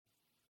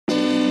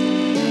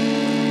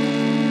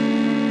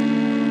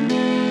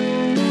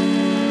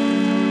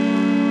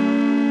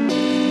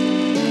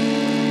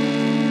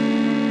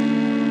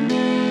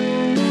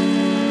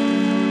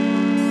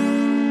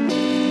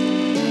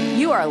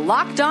are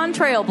Locked On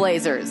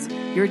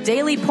Trailblazers, your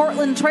daily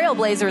Portland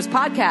Trailblazers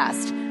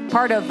podcast,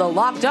 part of the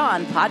Locked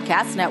On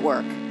Podcast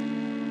Network.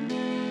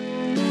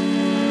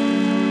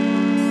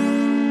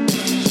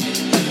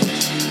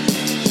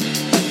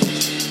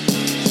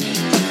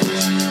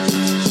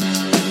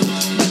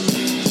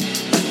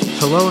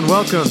 Hello and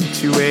welcome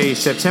to a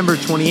September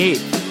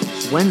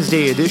 28th,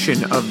 Wednesday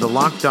edition of the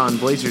Locked On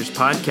Blazers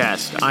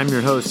podcast. I'm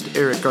your host,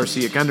 Eric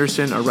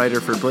Garcia-Gunderson, a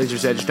writer for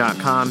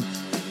BlazersEdge.com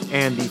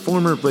and the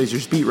former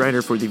Blazers beat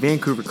writer for the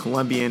Vancouver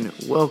Columbian.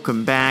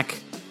 Welcome back.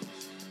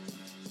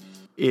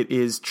 It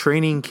is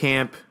training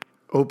camp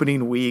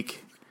opening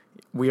week.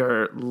 We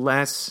are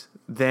less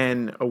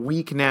than a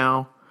week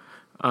now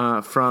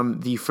from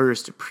the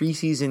first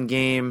preseason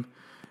game.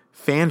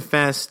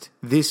 FanFest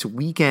this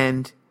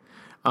weekend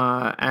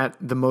at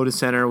the Moda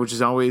Center, which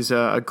is always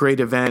a great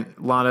event.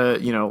 A lot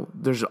of,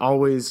 there's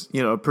always,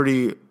 a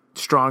pretty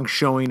strong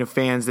showing of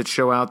fans that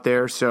show out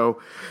there.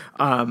 So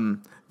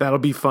that'll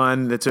be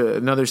fun. That's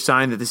another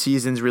sign that the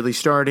season's really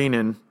starting.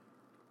 And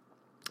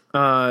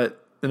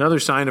another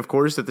sign, of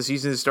course, that the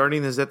season is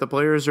starting is that the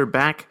players are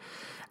back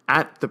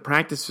at the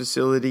practice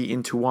facility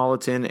in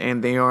Tualatin,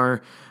 and they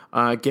are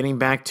getting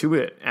back to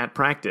it at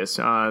practice.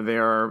 They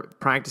are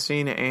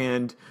practicing,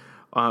 and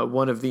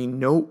one of the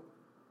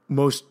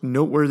most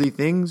noteworthy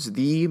thing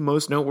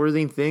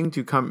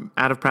to come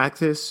out of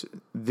practice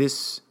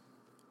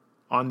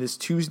on this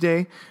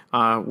Tuesday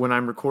when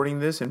I'm recording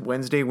this, and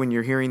Wednesday when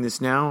you're hearing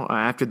this now,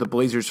 after the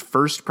Blazers'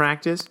 first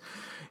practice,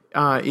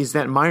 is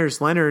that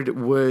Meyers Leonard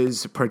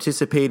was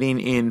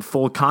participating in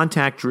full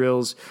contact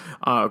drills,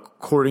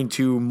 according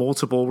to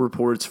multiple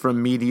reports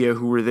from media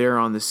who were there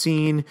on the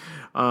scene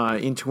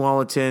in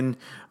Tualatin.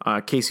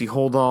 Casey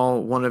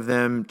Holdahl, one of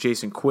them,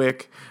 Jason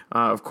Quick,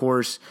 of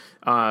course.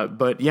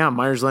 But yeah,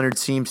 Meyers Leonard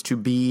seems to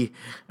be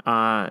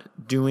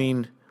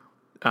doing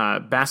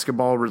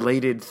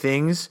basketball-related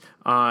things.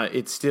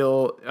 It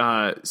still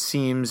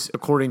seems,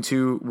 according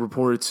to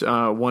reports,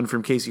 one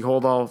from Casey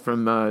Holdahl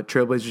from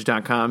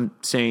Trailblazers.com,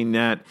 saying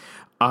that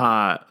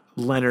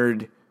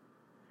Leonard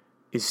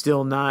is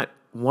still not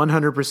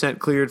 100%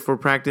 cleared for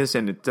practice,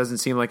 and it doesn't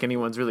seem like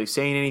anyone's really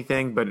saying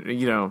anything. But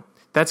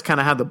that's kind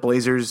of how the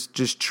Blazers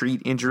just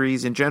treat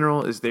injuries in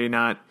general. Is they're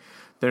not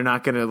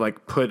going to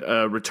put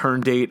a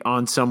return date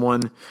on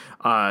someone.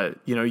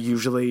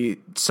 Usually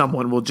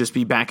someone will just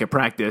be back at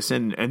practice,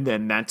 and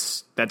then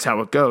that's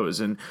how it goes.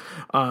 And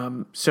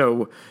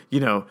so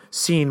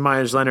seeing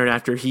Meyers Leonard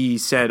after he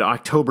said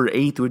October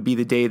 8th would be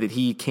the day that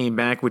he came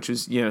back, which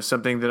is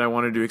something that I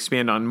wanted to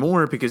expand on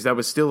more, because that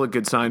was still a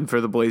good sign for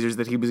the Blazers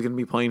that he was going to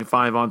be playing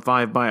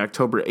 5-on-5 by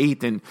October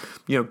 8th, and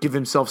give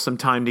himself some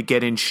time to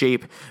get in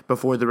shape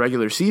before the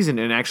regular season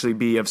and actually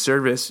be of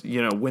service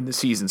when the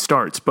season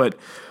starts. But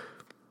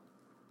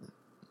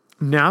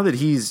now that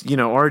he's,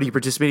 already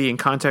participating in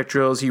contact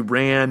drills, he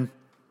played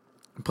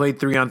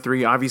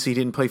 3-on-3. Obviously, he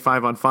didn't play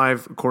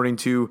 5-on-5, according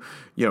to,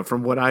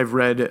 from what I've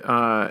read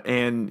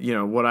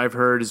and, what I've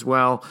heard as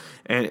well.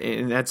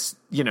 And that's,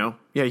 he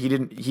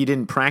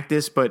didn't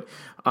practice, but,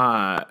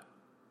 at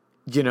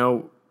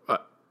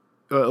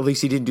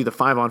least he didn't do the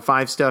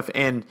 5-on-5 stuff.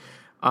 And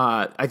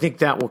I think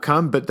that will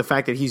come, but the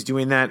fact that he's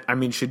doing that,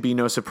 should be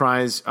no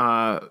surprise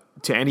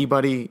to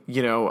anybody,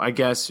 I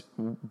guess.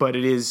 But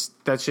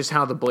that's just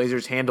how the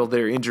Blazers handle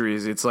their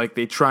injuries. It's like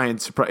they try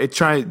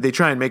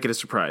and make it a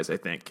surprise, I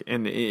think.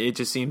 And it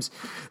just seems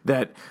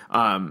that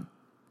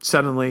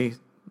suddenly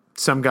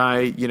some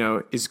guy,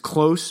 is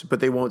close, but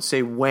they won't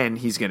say when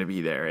he's going to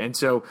be there. And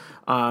so,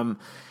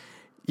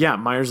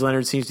 Meyers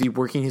Leonard seems to be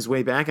working his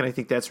way back, and I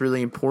think that's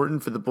really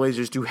important for the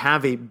Blazers to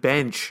have a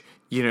bench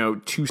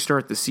to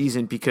start the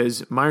season,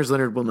 because Meyers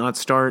Leonard will not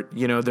start.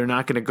 They're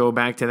not going to go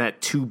back to that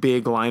too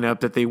big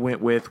lineup that they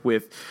went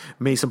with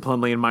Mason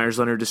Plumlee and Meyers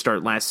Leonard to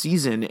start last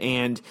season.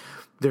 And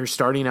they're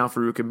starting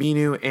Al-Farouq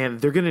Aminu,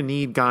 and they're going to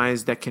need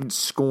guys that can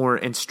score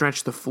and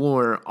stretch the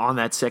floor on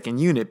that second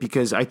unit,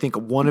 because I think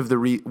one of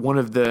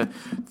the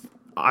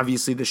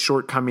obviously the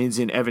shortcomings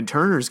in Evan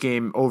Turner's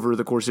game over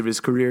the course of his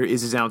career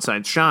is his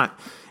outside shot.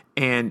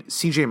 And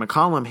CJ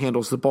McCollum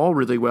handles the ball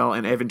really well,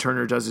 and Evan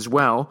Turner does as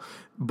well.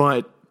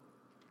 But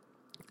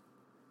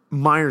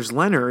Meyers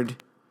Leonard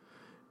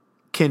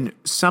can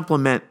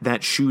supplement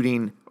that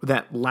shooting,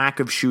 that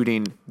lack of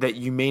shooting that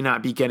you may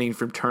not be getting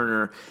from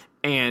Turner,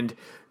 and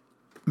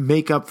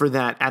make up for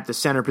that at the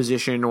center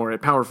position or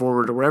at power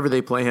forward or wherever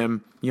they play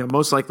him,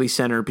 most likely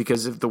center,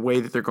 because of the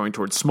way that they're going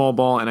towards small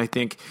ball. And I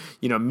think,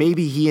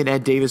 maybe he and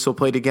Ed Davis will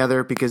play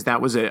together, because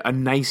that was a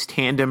nice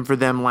tandem for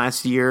them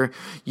last year.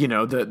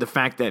 The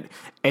fact that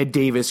Ed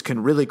Davis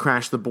can really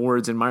crash the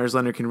boards and Meyers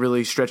Leonard can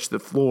really stretch the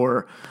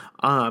floor.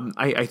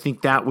 I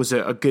think that was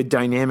a good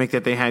dynamic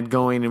that they had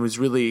going, and was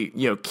really,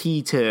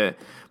 key to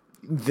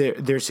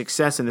their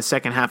success in the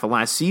second half of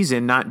last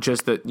season. Not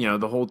just the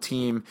the whole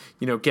team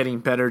getting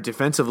better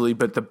defensively,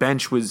 but the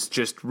bench was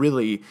just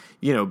really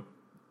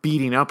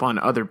beating up on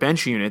other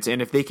bench units.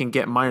 And if they can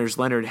get Myers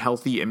Leonard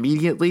healthy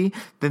immediately,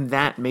 then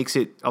that makes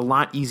it a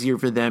lot easier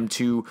for them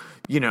to,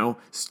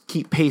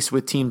 keep pace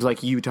with teams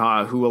like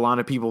Utah, who a lot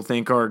of people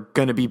think are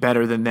going to be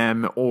better than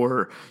them,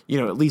 or,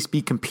 at least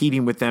be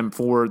competing with them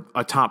for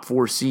a top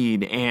 4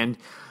 seed. And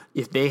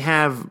if they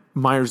have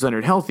Myers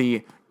Leonard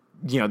healthy,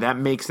 that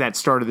makes that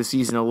start of the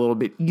season a little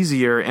bit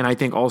easier, and I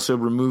think also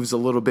removes a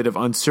little bit of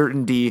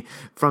uncertainty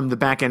from the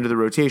back end of the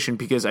rotation,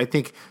 because I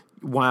think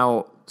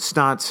while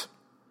Stotts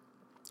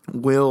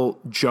will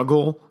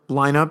juggle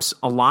lineups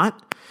a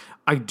lot,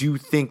 I do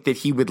think that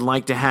he would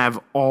like to have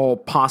all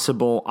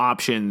possible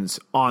options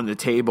on the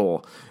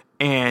table,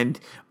 and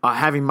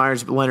having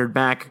Myers Leonard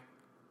back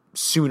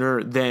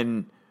sooner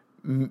than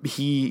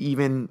he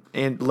even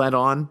led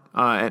on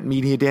at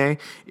media day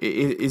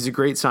is a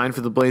great sign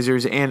for the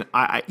Blazers. And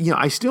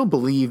I still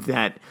believe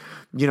that,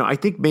 I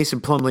think Mason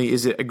Plumlee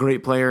is a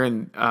great player,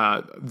 and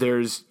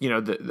there's,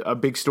 a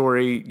big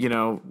story,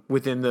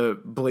 within the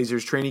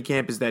Blazers training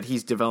camp is that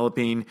he's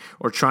developing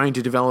or trying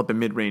to develop a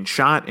mid-range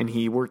shot, and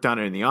he worked on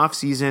it in the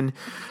offseason.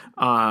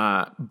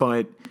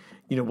 But,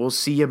 we'll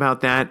see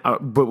about that.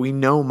 But we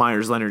know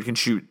Myers Leonard can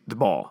shoot the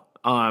ball.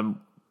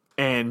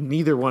 And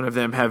neither one of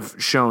them have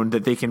shown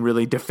that they can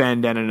really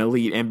defend at an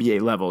elite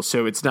NBA level.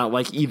 So it's not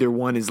like either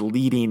one is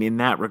leading in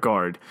that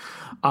regard.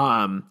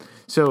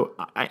 So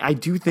I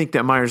do think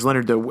that Myers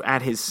Leonard, though,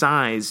 at his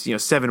size,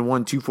 7'1",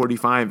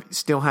 245,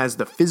 still has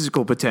the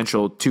physical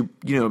potential to,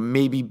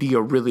 maybe be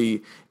a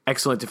really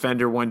excellent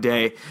defender one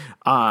day.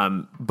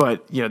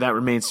 But, that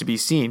remains to be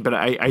seen. But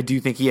I do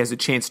think he has a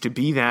chance to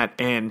be that.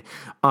 And,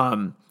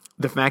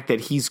 the fact that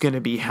he's going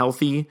to be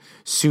healthy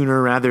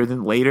sooner rather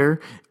than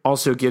later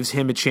also gives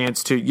him a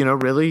chance to,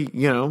 really,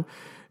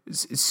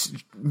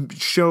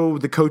 show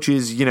the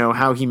coaches,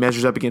 how he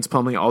measures up against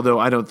Plumlee, although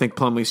I don't think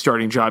Plumlee's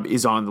starting job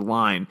is on the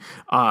line.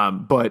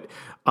 And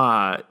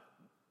I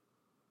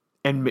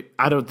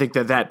don't think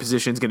that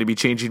position is going to be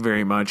changing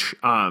very much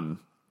in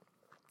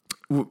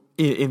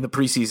the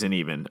preseason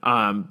even.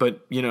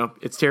 But,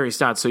 it's Terry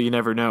Stotts, so you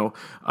never know.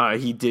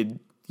 He did,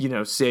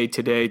 say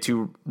today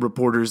to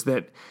reporters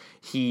that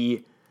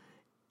he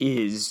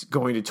is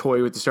going to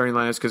toy with the starting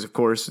lineups because, of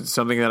course, it's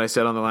something that I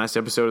said on the last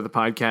episode of the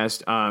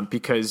podcast,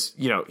 because,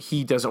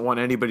 he doesn't want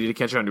anybody to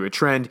catch on to a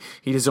trend.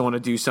 He doesn't want to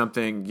do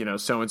something,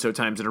 so-and-so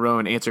times in a row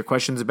and answer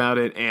questions about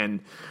it.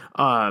 And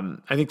I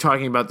think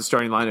talking about the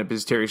starting lineup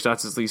is Terry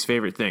Stotts' least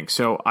favorite thing.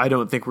 So I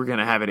don't think we're going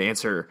to have an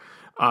answer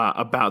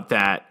about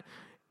that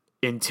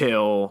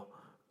until,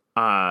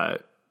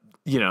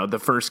 the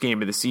first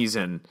game of the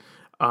season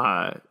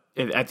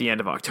at the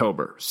end of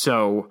October.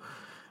 So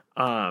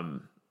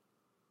I'm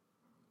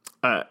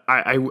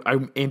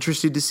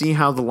interested to see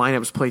how the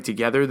lineups play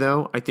together,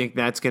 though. I think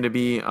that's going to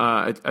be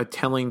a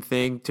telling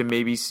thing to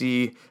maybe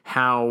see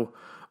how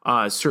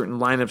certain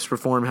lineups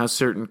perform, how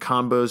certain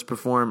combos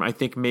perform. I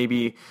think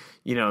maybe,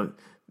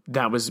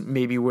 that was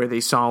maybe where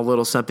they saw a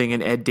little something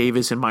in Ed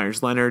Davis and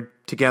Myers Leonard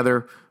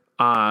together,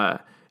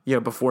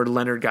 before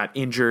Leonard got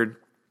injured.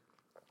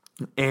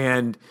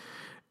 And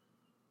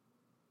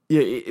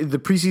the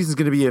preseason is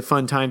going to be a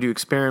fun time to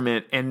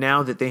experiment. And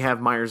now that they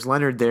have Myers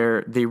Leonard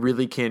there, they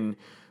really can,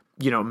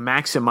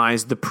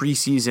 maximize the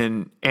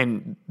preseason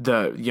and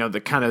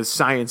the kind of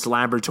science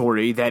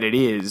laboratory that it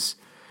is,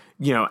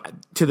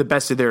 to the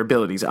best of their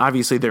abilities.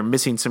 Obviously, they're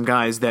missing some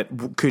guys that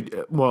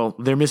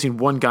they're missing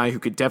one guy who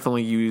could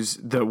definitely use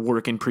the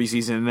work in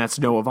preseason, and that's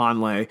Noah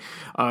Vonleh,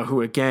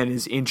 who again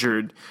is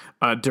injured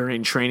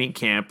during training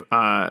camp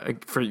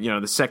for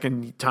the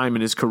second time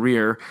in his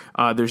career.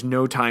 There's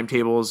no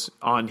timetables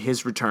on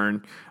his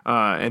return,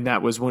 and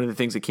that was one of the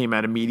things that came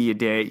out of media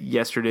day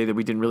yesterday that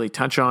we didn't really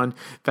touch on.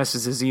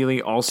 Festus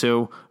Ezeli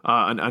also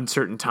an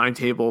uncertain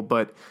timetable,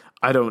 but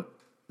I don't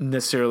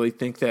necessarily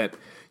think that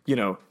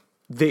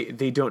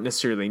they don't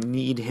necessarily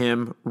need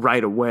him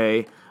right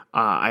away.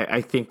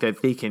 I think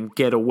that they can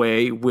get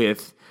away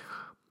with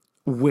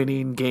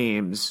winning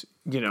games,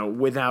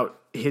 without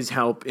his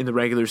help in the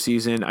regular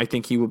season. I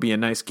think he will be a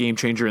nice game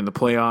changer in the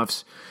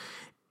playoffs.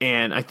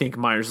 And I think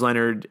Myers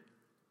Leonard,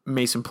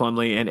 Mason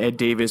Plumlee, and Ed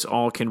Davis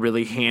all can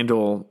really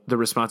handle the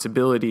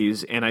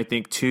responsibilities. And I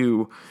think,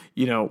 too,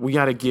 we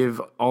got to give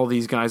all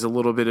these guys a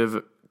little bit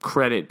of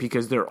credit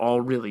because they're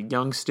all really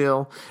young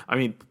still. I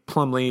mean,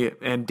 Plumlee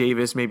and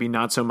Davis, maybe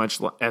not so much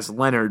as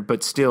Leonard,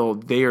 but still,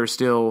 they are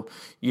still,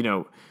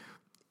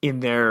 in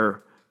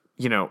their,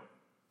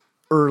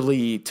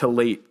 early to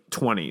late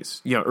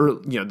 20s,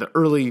 the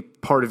early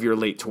part of your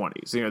late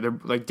 20s. They're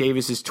like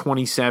Davis is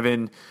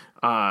 27,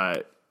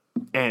 and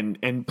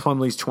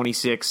Plumlee's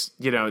 26.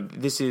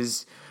 This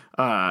is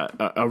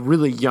a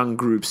really young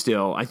group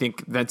still. I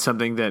think that's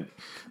something that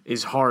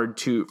is hard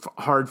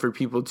for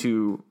people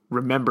to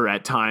remember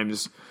at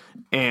times.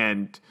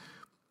 And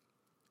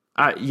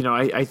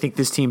I think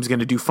this team's going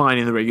to do fine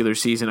in the regular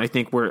season. I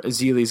think where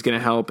Ezeli is going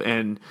to help,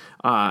 and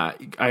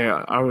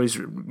I always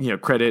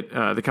credit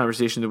the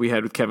conversation that we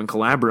had with Kevin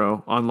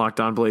Calabro on Locked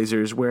On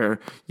Blazers, where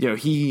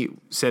he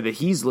said that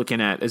he's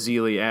looking at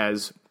Ezeli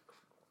as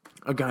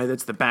a guy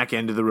that's the back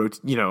end of the road,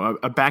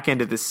 a back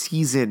end of the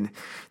season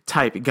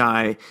type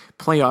guy,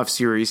 playoff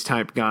series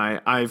type guy.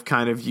 I've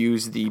kind of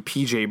used the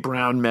PJ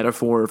Brown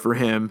metaphor for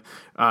him.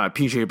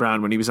 PJ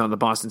Brown, when he was on the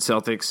Boston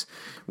Celtics,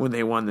 when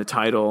they won the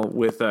title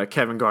with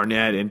Kevin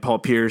Garnett and Paul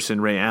Pierce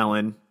and Ray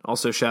Allen.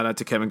 Also, shout out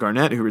to Kevin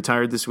Garnett, who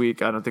retired this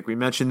week. I don't think we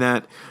mentioned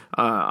that.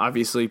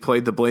 Obviously,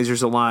 played the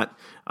Blazers a lot,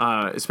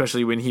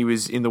 especially when he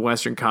was in the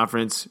Western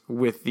Conference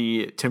with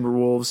the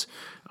Timberwolves.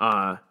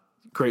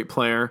 Great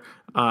player.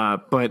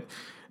 But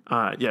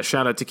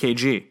shout out to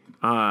KG.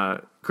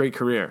 Great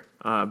career.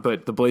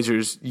 But the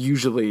Blazers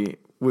usually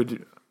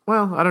would,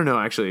 I don't know,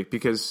 actually,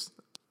 because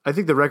I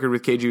think the record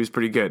with KG was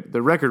pretty good.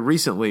 The record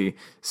recently,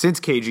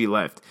 since KG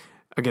left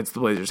against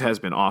the Blazers, has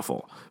been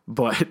awful.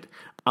 But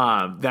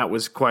that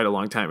was quite a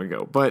long time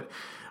ago. But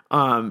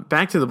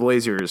back to the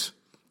Blazers.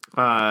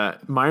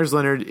 Myers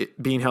Leonard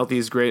being healthy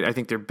is great. I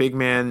think their big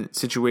man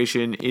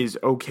situation is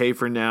okay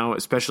for now,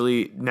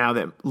 especially now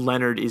that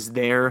Leonard is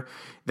there,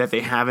 that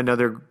they have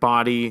another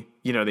body.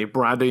 They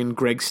brought in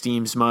Greg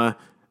Steamsma.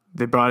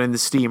 They brought in the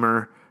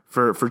Steamer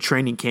for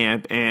training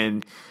camp.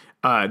 And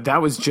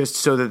that was just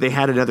so that they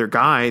had another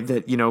guy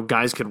that,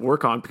 guys could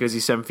work on because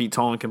he's 7 feet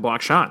tall and can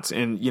block shots.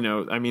 And,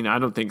 I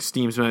don't think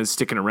Steamsma is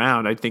sticking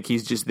around. I think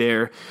he's just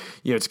there,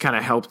 to kind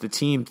of help the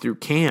team through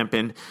camp.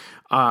 And,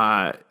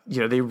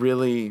 they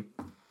really,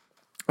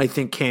 I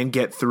think, can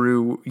get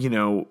through,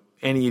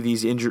 any of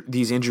these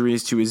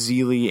injuries to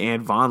Ezeli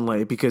and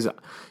Vonleh because,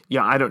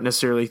 I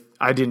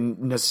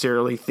didn't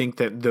necessarily think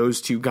that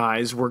those two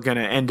guys were going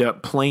to end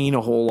up playing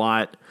a whole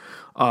lot,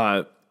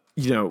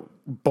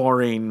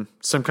 barring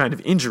some kind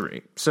of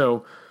injury.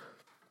 So,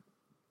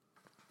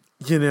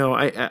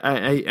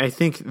 I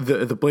think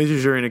the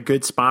Blazers are in a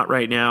good spot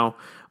right now,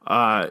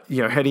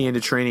 heading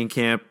into training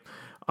camp.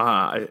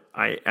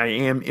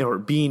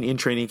 Being in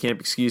training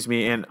camp,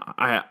 and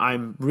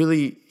I'm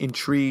really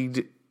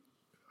intrigued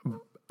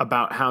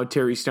about how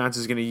Terry Stotts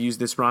is going to use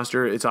this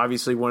roster. It's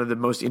obviously one of the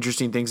most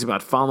interesting things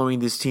about following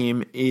this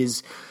team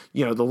is,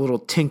 the little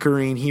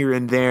tinkering here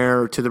and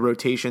there to the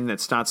rotation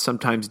that Stotts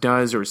sometimes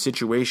does, or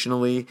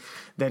situationally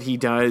that he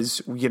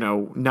does,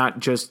 not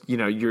just,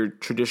 your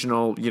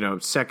traditional,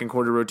 second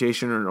quarter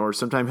rotation, or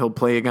sometimes he'll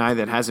play a guy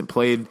that hasn't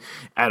played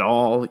at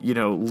all,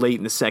 late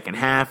in the second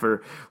half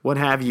or what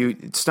have you.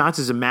 Stotts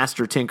is a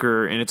master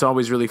tinkerer, and it's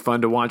always really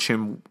fun to watch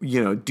him,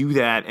 do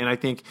that. And I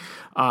think,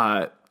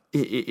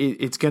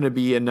 it's going to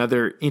be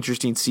another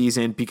interesting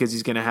season because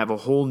he's going to have a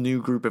whole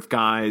new group of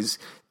guys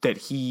that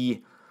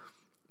he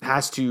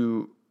has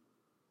to,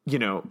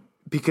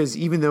 because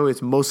even though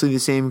it's mostly the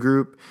same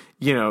group,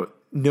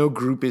 no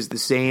group is the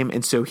same.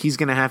 And so he's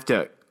going to have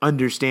to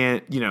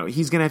understand,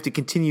 he's going to have to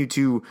continue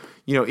to,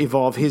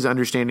 evolve his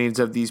understandings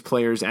of these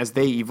players as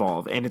they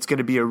evolve. And it's going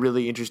to be a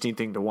really interesting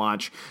thing to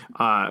watch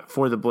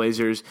for the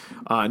Blazers.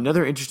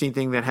 Another interesting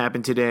thing that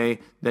happened today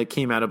that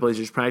came out of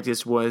Blazers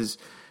practice was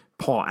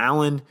Paul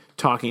Allen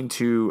talking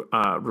to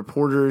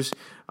reporters.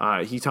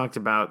 He talked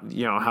about,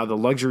 how the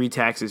luxury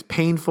tax is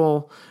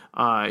painful.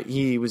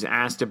 He was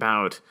asked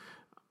about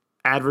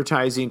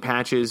advertising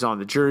patches on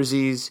the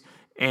jerseys,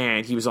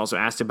 and he was also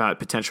asked about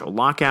potential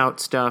lockout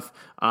stuff.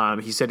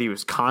 He said he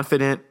was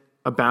confident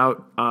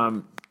about,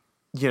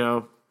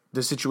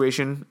 the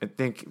situation. I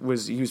think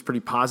he was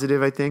pretty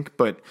positive, I think,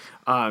 but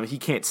he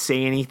can't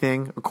say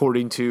anything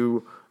according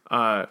to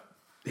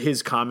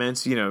his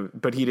comments,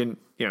 but he didn't,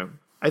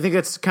 I think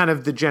that's kind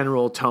of the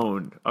general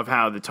tone of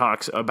how the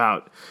talks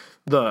about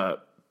the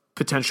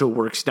potential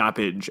work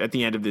stoppage at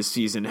the end of this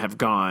season have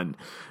gone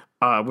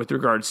with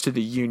regards to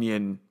the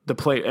union,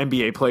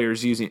 NBA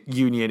players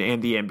union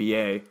and the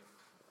NBA.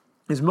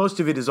 Is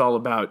most of it is all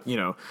about,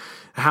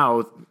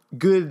 how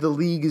good the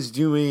league is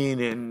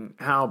doing and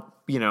how,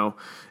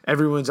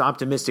 everyone's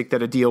optimistic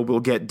that a deal will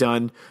get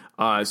done.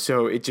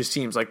 So it just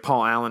seems like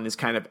Paul Allen is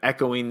kind of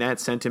echoing that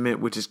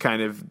sentiment, which has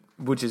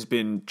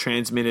been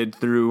transmitted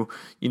through,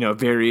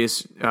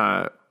 various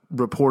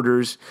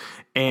reporters.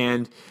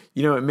 And,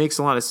 it makes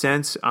a lot of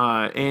sense.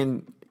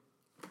 The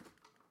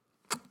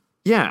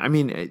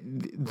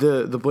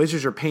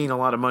Blazers are paying a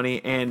lot of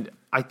money. And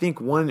I think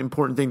one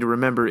important thing to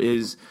remember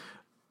is,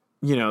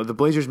 the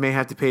Blazers may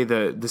have to pay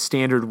the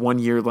standard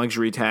 1-year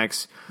luxury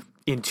tax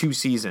in 2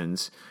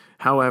 seasons.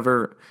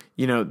 However,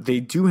 they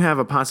do have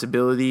a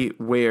possibility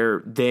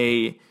where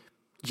they,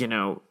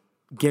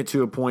 get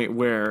to a point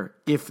where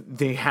if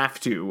they have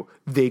to,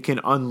 they can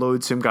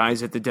unload some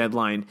guys at the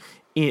deadline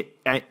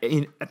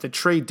at the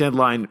trade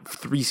deadline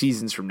 3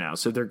 seasons from now.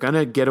 So they're going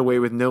to get away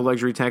with no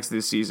luxury tax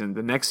this season.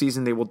 The next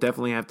season they will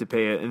definitely have to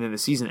pay it. And then the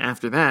season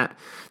after that,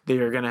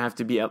 they're going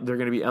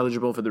to be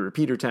eligible for the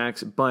repeater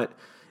tax. But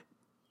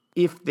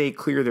if they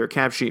clear their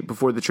cap sheet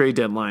before the trade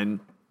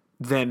deadline,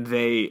 then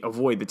they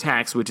avoid the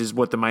tax, which is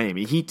what the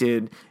Miami Heat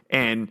did.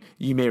 And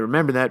you may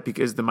remember that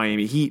because the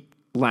Miami Heat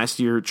last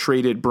year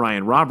traded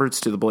Brian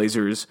Roberts to the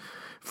Blazers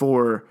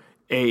for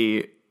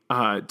into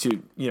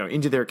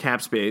their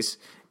cap space,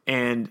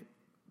 and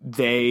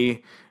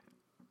they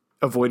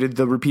avoided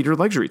the repeater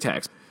luxury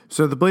tax.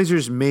 So the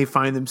Blazers may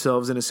find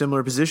themselves in a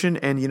similar position,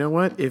 and you know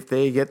what? If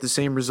they get the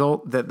same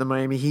result that the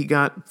Miami Heat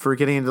got for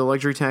getting into the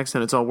luxury tax,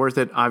 then it's all worth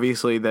it.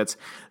 Obviously, that's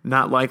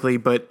not likely,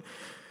 but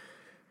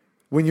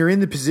when you're in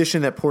the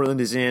position that Portland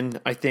is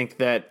in, I think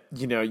that,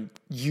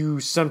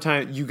 you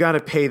sometimes you got to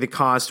pay the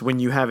cost when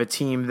you have a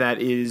team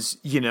that is,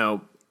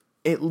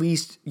 at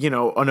least,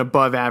 an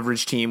above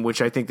average team,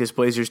 which I think this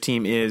Blazers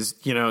team is.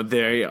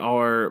 They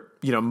are,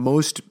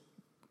 most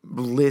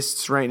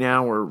lists right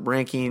now or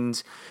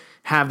rankings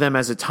have them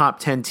as a top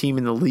 10 team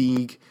in the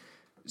league.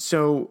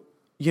 So,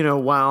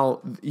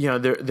 while,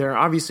 there are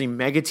obviously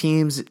mega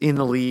teams in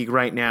the league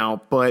right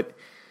now, but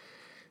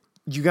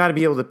you got to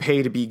be able to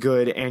pay to be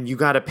good, and you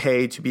got to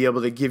pay to be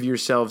able to give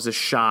yourselves a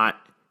shot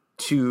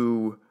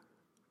to,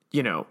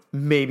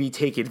 maybe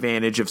take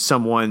advantage of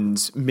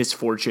someone's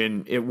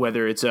misfortune,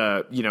 whether it's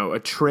a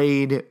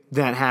trade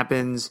that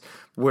happens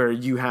where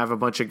you have a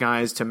bunch of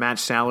guys to match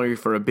salary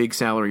for a big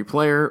salary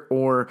player,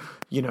 or,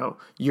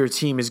 your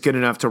team is good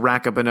enough to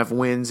rack up enough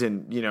wins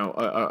and,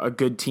 a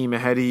good team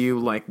ahead of you.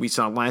 Like we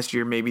saw last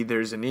year, maybe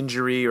there's an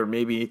injury, or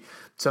maybe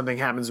something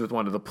happens with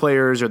one of the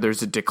players, or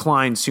there's a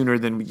decline sooner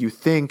than you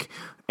think,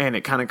 and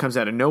it kind of comes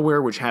out of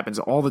nowhere, which happens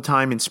all the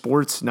time in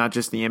sports, not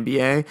just the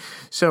NBA.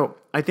 So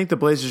I think the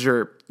Blazers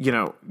are,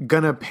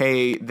 going to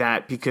pay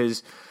that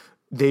because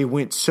they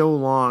went so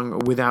long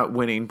without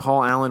winning.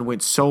 Paul Allen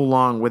went so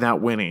long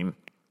without winning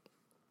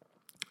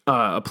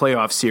a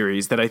playoff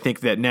series that I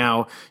think that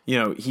now,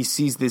 he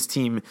sees this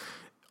team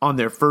on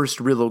their first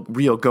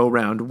real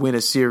go-round win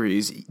a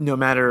series, no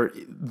matter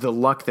the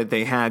luck that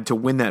they had to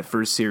win that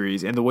first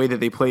series and the way that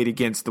they played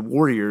against the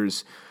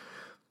Warriors,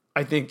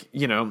 I think,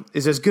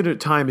 is as good a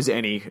time as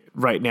any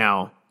right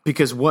now,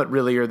 because what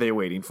really are they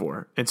waiting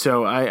for? And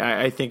so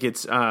I think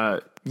it's,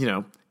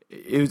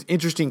 it was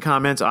interesting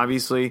comments.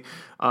 Obviously,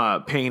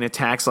 paying a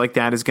tax like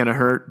that is going to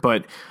hurt,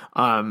 but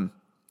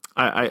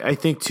I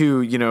think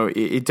too,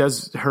 it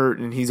does hurt,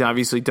 and he's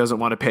obviously doesn't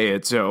want to pay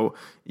it. So,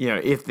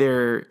 if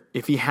there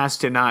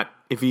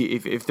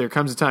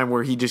comes a time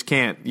where he just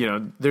can't,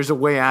 there's a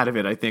way out of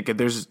it. I think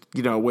there's,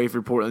 a way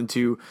for Portland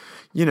to,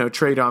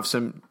 trade off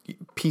some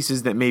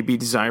pieces that may be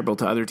desirable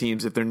to other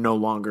teams if they're no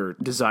longer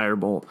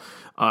desirable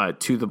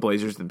to the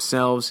Blazers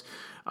themselves.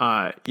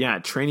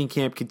 Training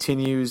camp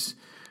continues.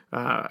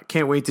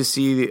 Can't wait to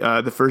see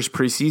the first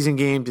preseason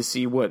game to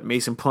see what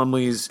Mason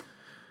Plumlee's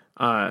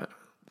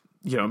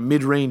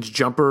mid-range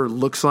jumper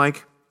looks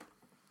like.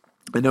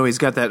 I know he's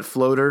got that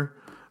floater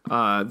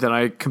that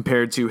I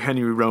compared to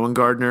Henry Rowan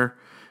Gardner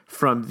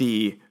from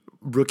the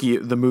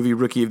movie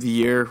Rookie of the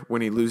Year,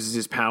 when he loses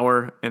his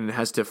power and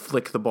has to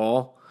flick the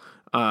ball,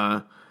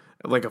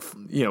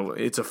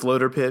 it's a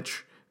floater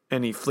pitch,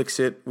 and he flicks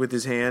it with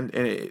his hand.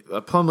 And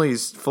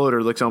Plumlee's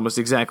floater looks almost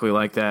exactly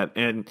like that.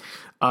 And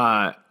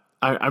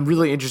I'm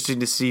really interested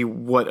to see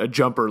what a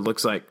jumper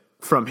looks like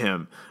from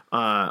him.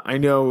 I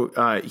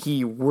know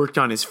he worked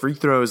on his free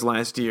throws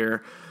last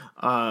year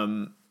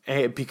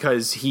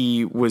because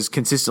he was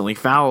consistently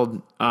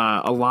fouled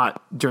a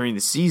lot during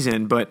the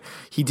season, but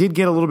he did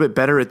get a little bit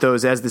better at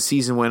those as the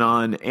season went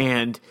on.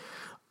 And,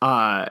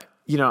 that's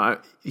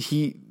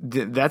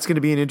going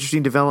to be an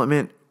interesting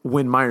development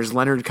when Myers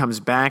Leonard comes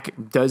back.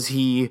 How does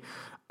he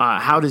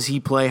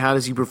play? How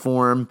does he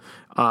perform?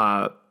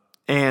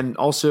 And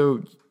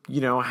also,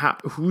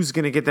 who's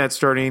going to get that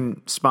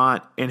starting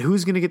spot, and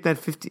who's going to get that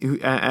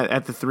 50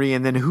 at the 3,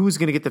 and then who's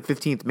going to get the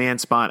 15th man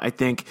spot, I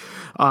think,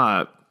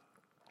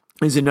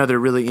 is another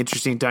really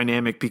interesting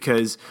dynamic,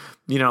 because,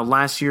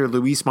 last year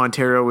Luis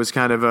Montero was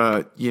kind of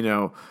an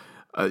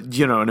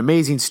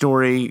amazing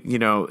story.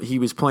 He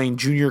was playing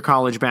junior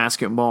college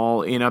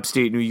basketball in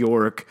upstate New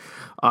York.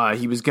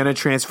 He was going to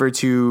transfer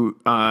to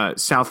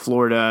South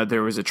Florida.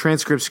 There was a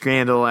transcript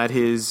scandal at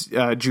his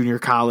junior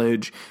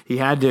college. He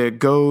had to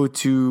go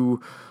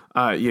to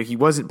he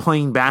wasn't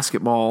playing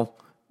basketball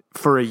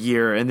for a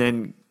year, and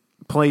then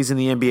plays in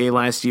the NBA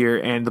last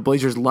year. And the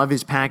Blazers love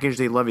his package.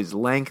 They love his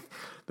length.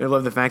 They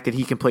love the fact that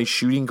he can play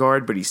shooting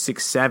guard, but he's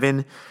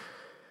 6'7".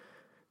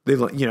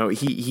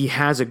 He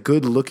has a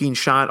good looking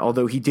shot,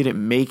 although he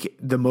didn't make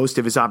the most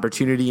of his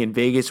opportunity in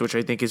Vegas, which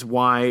I think is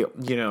why,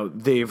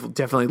 they've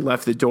definitely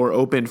left the door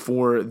open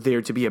for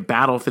there to be a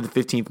battle for the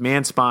 15th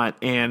man spot.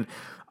 And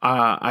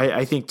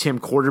I think Tim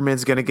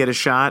Quarterman's going to get a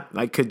shot.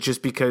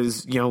 Just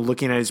because,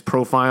 looking at his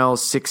profile,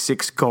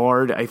 6'6"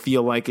 guard, I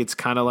feel like it's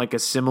kind of like a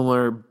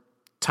similar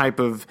type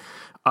of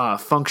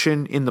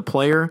function in the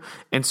player.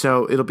 And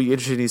so it'll be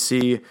interesting to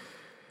see,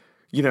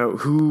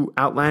 who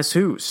outlasts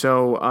who.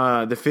 So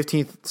the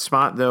 15th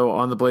spot, though,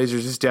 on the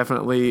Blazers is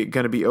definitely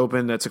going to be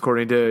open. That's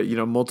according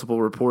to,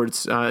 multiple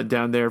reports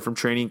down there from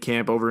training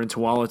camp over in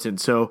Tualatin.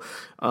 So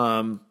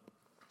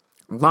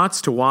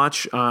lots to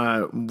watch.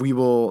 We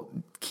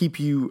will keep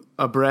you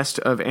abreast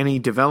of any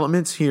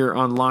developments here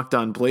on Locked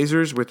On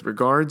Blazers with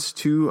regards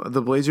to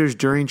the Blazers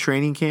during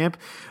training camp.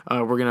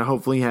 We're going to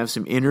hopefully have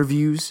some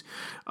interviews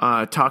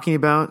talking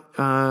about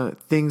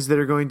things that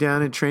are going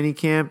down in training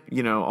camp,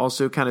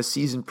 also kind of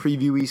season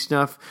preview-y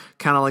stuff,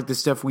 kind of like the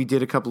stuff we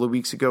did a couple of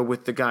weeks ago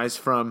with the guys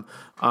from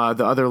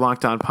the other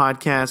Locked On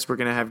podcasts. We're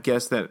going to have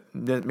guests that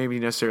maybe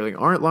necessarily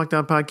aren't Locked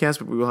On podcasts,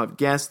 but we will have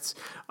guests.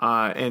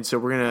 And so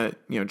we're going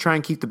to try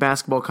and keep the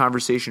basketball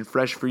conversation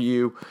fresh for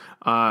you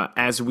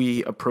as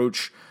we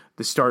approach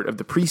the start of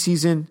the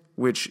preseason,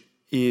 which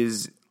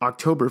is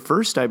October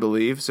 1st, I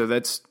believe. So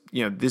that's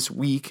this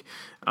week.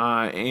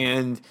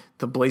 And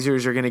the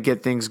Blazers are going to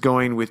get things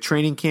going with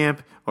training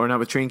camp, or not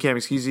with training camp,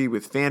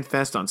 with Fan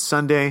Fest on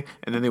Sunday,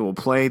 and then they will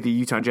play the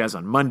Utah Jazz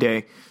on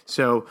Monday.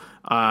 So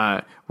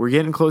we're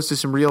getting close to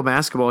some real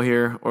basketball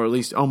here, or at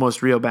least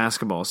almost real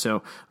basketball.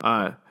 So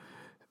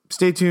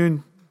stay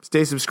tuned,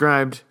 stay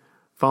subscribed,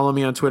 follow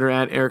me on Twitter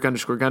at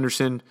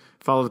Eric_Gunderson,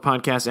 follow the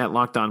podcast at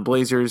Locked On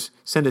Blazers,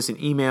 send us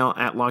an email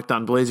at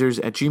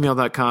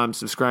lockedonblazers@gmail.com,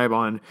 subscribe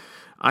on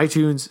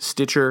iTunes,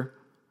 Stitcher,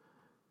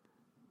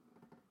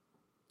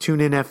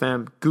 TuneIn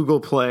FM, Google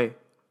Play,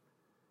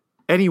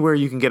 anywhere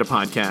you can get a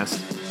podcast.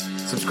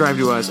 Subscribe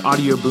to us,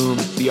 Audio Boom,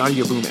 the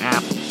Audio Boom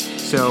app.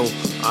 So,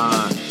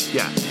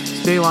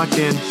 stay locked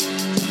in,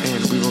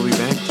 and we will be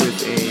back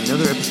with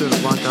another episode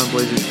of Locked On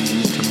Blazers for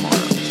you tomorrow.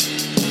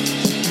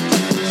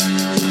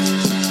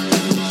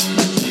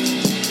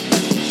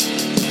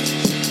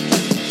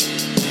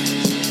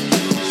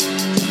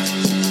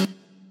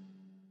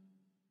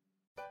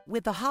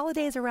 With the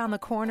holidays around the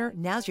corner,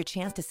 now's your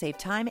chance to save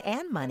time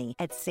and money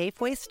at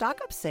Safeway's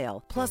stock-up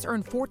sale. Plus,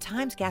 earn 4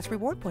 times gas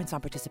reward points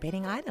on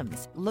participating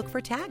items. Look for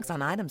tags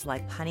on items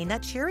like Honey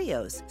Nut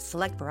Cheerios.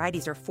 Select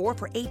varieties are 4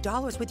 for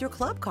 $8 with your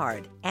club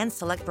card. And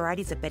select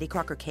varieties of Betty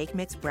Crocker Cake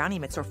Mix, Brownie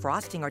Mix, or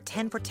Frosting are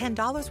 10 for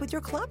 $10 with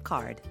your club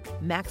card.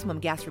 Maximum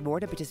gas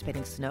reward at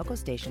participating Sunoco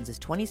stations is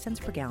 20 cents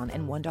per gallon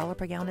and $1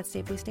 per gallon at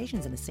Safeway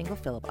stations in a single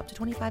fill-up up to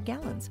 25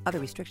 gallons. Other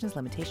restrictions,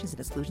 limitations, and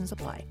exclusions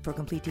apply. For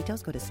complete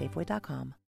details, go to Safeway.com.